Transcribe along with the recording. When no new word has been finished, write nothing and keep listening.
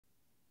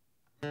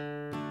I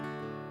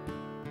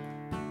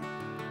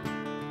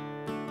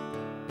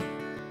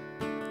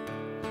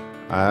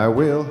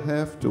will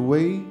have to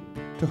wait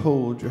to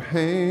hold your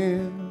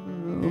hand,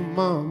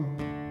 Mama.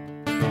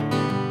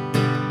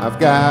 I've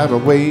gotta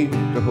wait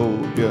to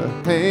hold your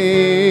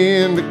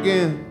hand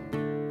again.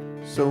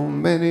 So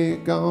many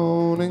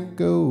gone and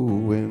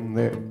going,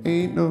 there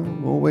ain't no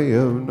way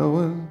of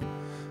knowing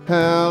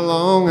how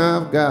long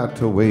I've got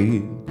to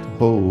wait to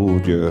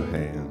hold your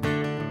hand.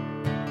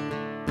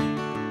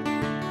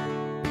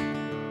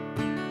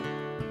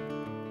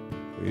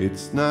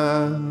 It's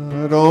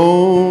not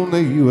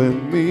only you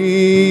and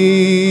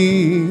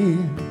me.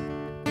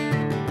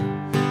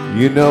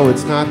 You know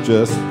it's not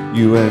just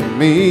you and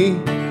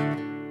me.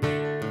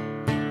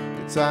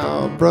 It's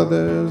our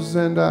brothers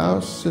and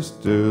our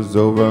sisters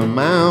over a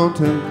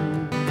mountain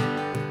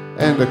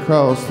and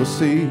across the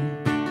sea.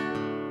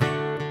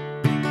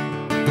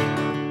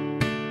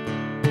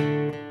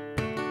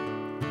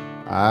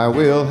 I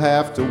will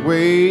have to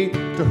wait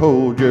to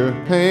hold your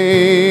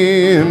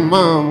hand,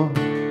 Mama.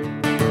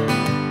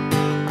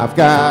 I've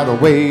gotta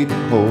wait to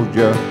hold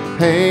your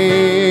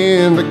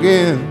hand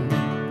again.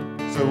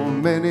 So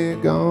many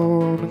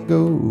gone and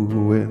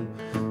going,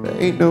 there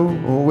ain't no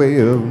way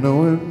of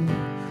knowing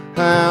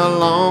how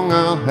long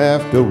I'll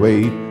have to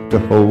wait to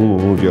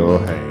hold your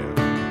hand.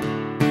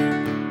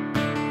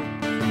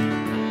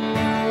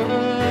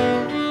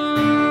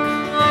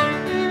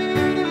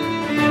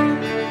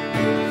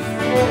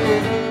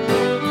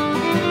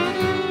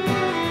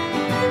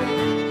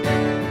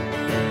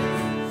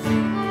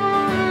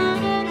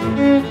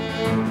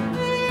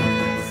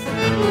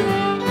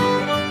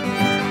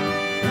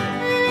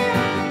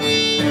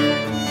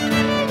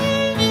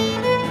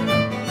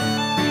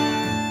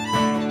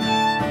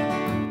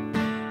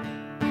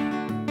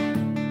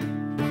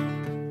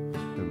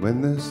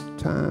 When this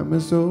time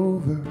is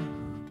over,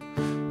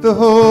 the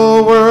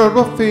whole world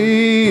will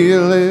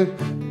feel it.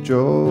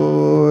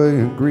 Joy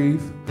and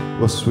grief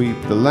will sweep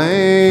the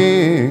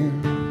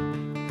land,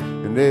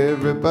 and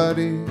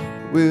everybody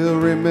will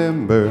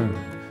remember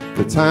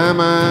the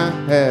time I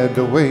had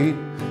to wait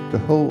to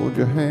hold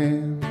your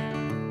hand.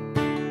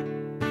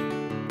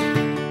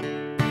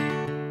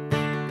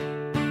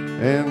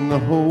 And the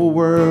whole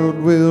world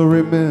will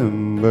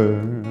remember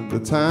the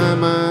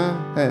time I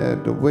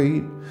had to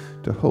wait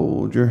to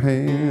hold your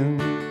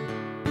hand.